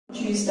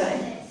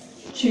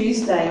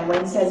Tuesday and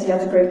Wednesday's the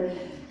other group,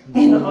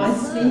 and I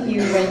see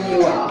you when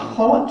you are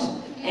hot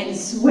and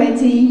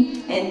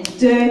sweaty and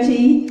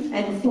dirty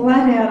and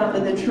flat out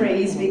under the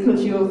trees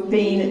because you've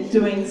been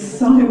doing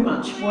so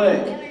much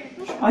work.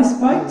 I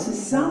spoke to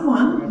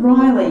someone,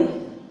 Riley.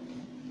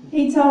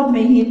 He told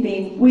me he'd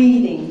been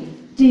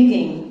weeding,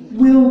 digging,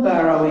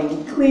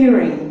 wheelbarrowing,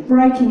 clearing,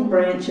 breaking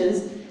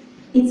branches.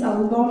 It's a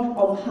lot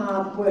of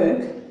hard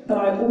work, but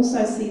I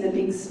also see the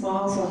big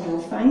smiles on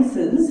your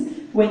faces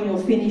when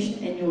you're finished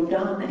and you're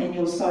done and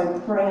you're so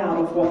proud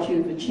of what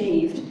you've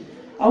achieved.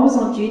 I was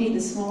on duty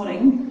this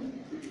morning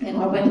and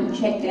I went and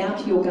checked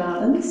out your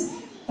gardens.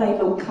 They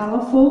look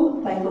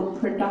colourful, they look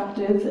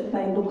productive,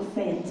 they look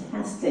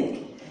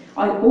fantastic.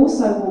 I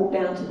also walked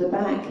down to the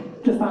back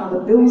to Father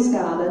Bill's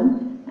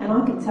garden, and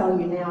I can tell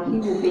you now he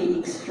will be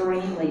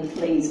extremely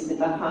pleased with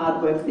the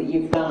hard work that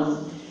you've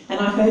done. And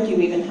I heard you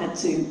even had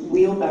to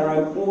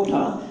wheelbarrow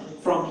water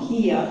from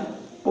here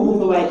all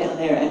the way down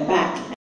there and back